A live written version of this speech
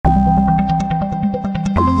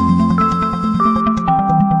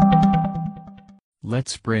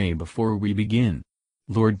Let's pray before we begin.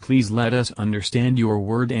 Lord, please let us understand your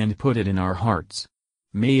word and put it in our hearts.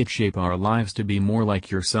 May it shape our lives to be more like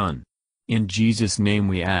your Son. In Jesus' name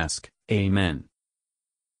we ask, Amen.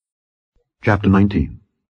 Chapter 19.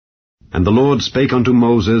 And the Lord spake unto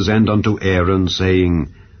Moses and unto Aaron,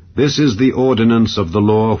 saying, This is the ordinance of the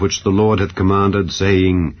law which the Lord hath commanded,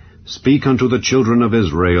 saying, Speak unto the children of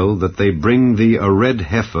Israel, that they bring thee a red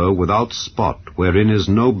heifer without spot, wherein is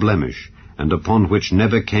no blemish, and upon which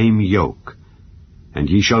never came yoke. And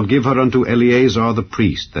ye shall give her unto Eleazar the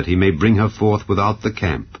priest, that he may bring her forth without the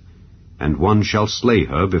camp, and one shall slay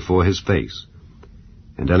her before his face.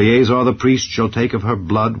 And Eleazar the priest shall take of her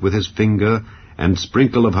blood with his finger, and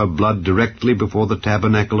sprinkle of her blood directly before the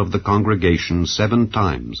tabernacle of the congregation 7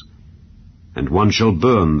 times. And one shall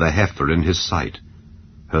burn the heifer in his sight.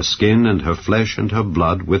 Her skin and her flesh and her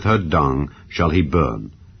blood with her dung shall he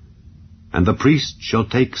burn. And the priest shall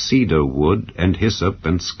take cedar wood and hyssop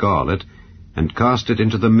and scarlet, and cast it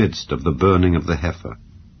into the midst of the burning of the heifer.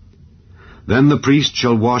 Then the priest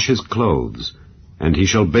shall wash his clothes, and he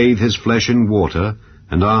shall bathe his flesh in water,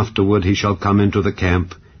 and afterward he shall come into the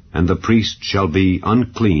camp, and the priest shall be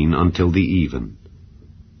unclean until the even.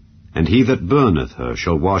 And he that burneth her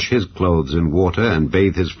shall wash his clothes in water, and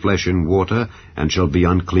bathe his flesh in water, and shall be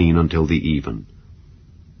unclean until the even.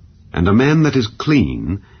 And a man that is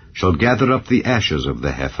clean shall gather up the ashes of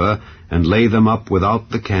the heifer, and lay them up without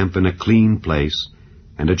the camp in a clean place,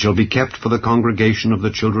 and it shall be kept for the congregation of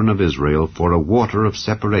the children of Israel for a water of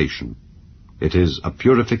separation. It is a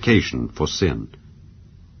purification for sin.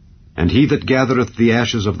 And he that gathereth the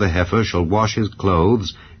ashes of the heifer shall wash his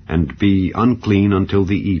clothes, and be unclean until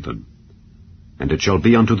the even. And it shall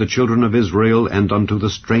be unto the children of Israel and unto the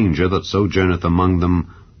stranger that sojourneth among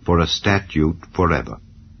them for a statute forever.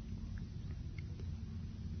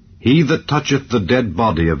 He that toucheth the dead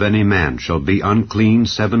body of any man shall be unclean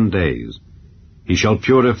 7 days. He shall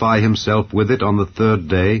purify himself with it on the 3rd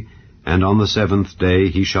day, and on the 7th day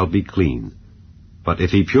he shall be clean. But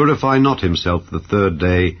if he purify not himself the 3rd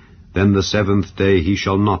day, then the 7th day he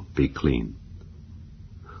shall not be clean.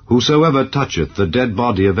 Whosoever toucheth the dead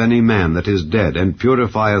body of any man that is dead, and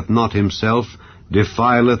purifieth not himself,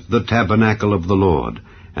 defileth the tabernacle of the Lord,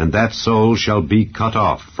 and that soul shall be cut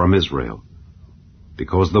off from Israel.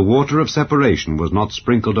 Because the water of separation was not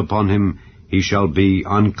sprinkled upon him, he shall be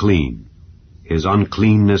unclean. His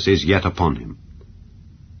uncleanness is yet upon him.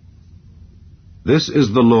 This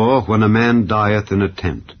is the law when a man dieth in a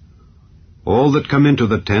tent. All that come into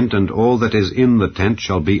the tent, and all that is in the tent,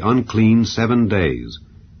 shall be unclean 7 days.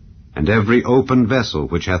 And every open vessel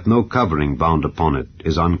which hath no covering bound upon it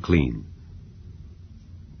is unclean.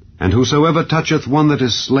 And whosoever toucheth one that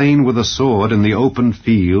is slain with a sword in the open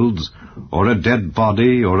fields, or a dead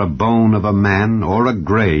body, or a bone of a man, or a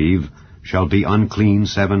grave, shall be unclean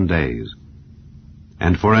 7 days.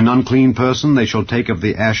 And for an unclean person they shall take of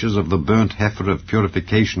the ashes of the burnt heifer of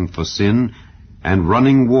purification for sin, and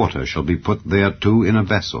running water shall be put thereto in a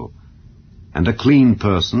vessel. And a clean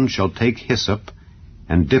person shall take hyssop,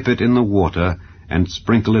 and dip it in the water, and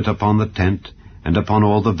sprinkle it upon the tent, and upon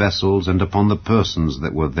all the vessels, and upon the persons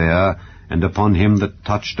that were there, and upon him that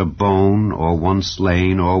touched a bone, or one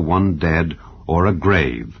slain, or one dead, or a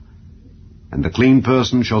grave. And the clean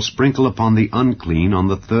person shall sprinkle upon the unclean on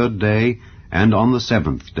the 3rd day, and on the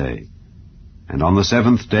 7th day. And on the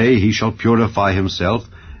 7th day he shall purify himself,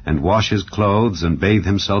 and wash his clothes, and bathe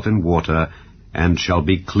himself in water, and shall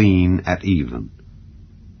be clean at even.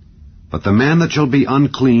 But the man that shall be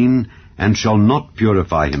unclean, and shall not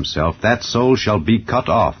purify himself, that soul shall be cut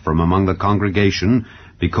off from among the congregation,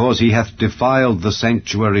 because he hath defiled the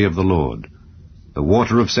sanctuary of the Lord. The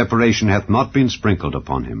water of separation hath not been sprinkled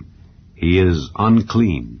upon him. He is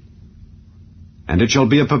unclean. And it shall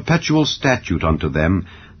be a perpetual statute unto them,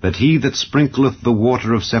 that he that sprinkleth the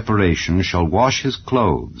water of separation shall wash his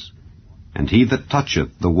clothes, and he that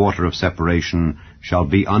toucheth the water of separation shall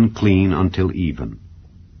be unclean until even.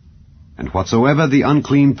 And whatsoever the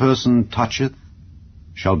unclean person toucheth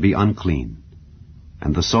shall be unclean,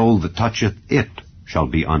 and the soul that toucheth it shall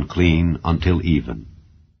be unclean until even.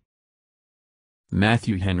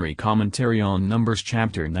 Matthew Henry Commentary on Numbers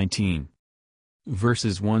chapter 19.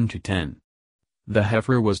 Verses 1 to 10. The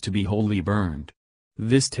heifer was to be wholly burned.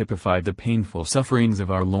 This typified the painful sufferings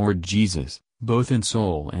of our Lord Jesus, both in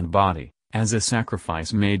soul and body, as a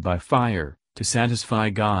sacrifice made by fire, to satisfy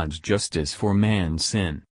God's justice for man's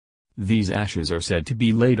sin. These ashes are said to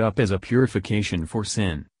be laid up as a purification for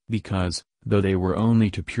sin, because, though they were only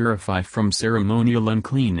to purify from ceremonial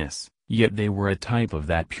uncleanness, yet they were a type of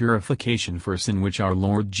that purification for sin which our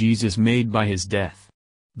Lord Jesus made by his death.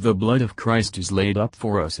 The blood of Christ is laid up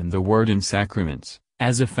for us in the Word and sacraments,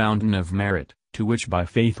 as a fountain of merit, to which by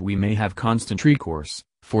faith we may have constant recourse,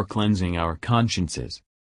 for cleansing our consciences.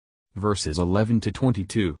 Verses 11 to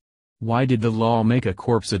 22. Why did the law make a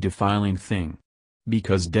corpse a defiling thing?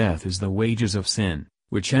 Because death is the wages of sin,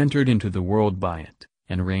 which entered into the world by it,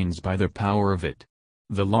 and reigns by the power of it.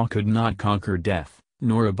 The law could not conquer death,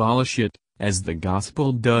 nor abolish it, as the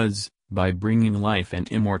gospel does, by bringing life and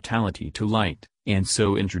immortality to light, and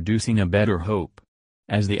so introducing a better hope.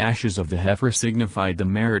 As the ashes of the heifer signified the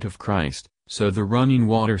merit of Christ, so the running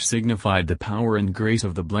water signified the power and grace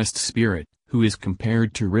of the blessed Spirit, who is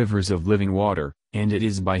compared to rivers of living water, and it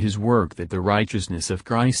is by his work that the righteousness of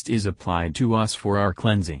Christ is applied to us for our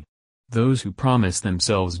cleansing. Those who promise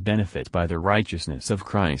themselves benefit by the righteousness of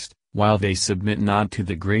Christ, while they submit not to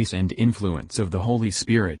the grace and influence of the Holy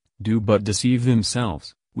Spirit, do but deceive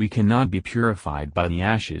themselves. We cannot be purified by the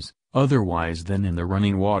ashes, otherwise than in the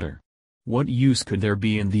running water. What use could there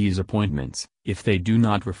be in these appointments, if they do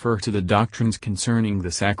not refer to the doctrines concerning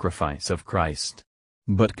the sacrifice of Christ?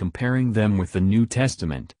 But comparing them with the New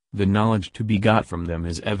Testament, the knowledge to be got from them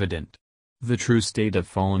is evident. The true state of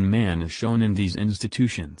fallen man is shown in these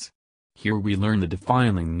institutions. Here we learn the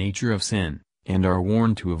defiling nature of sin, and are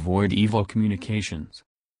warned to avoid evil communications.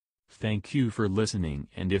 Thank you for listening,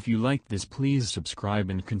 and if you liked this, please subscribe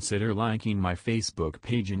and consider liking my Facebook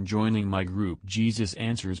page and joining my group Jesus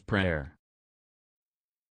Answers Prayer.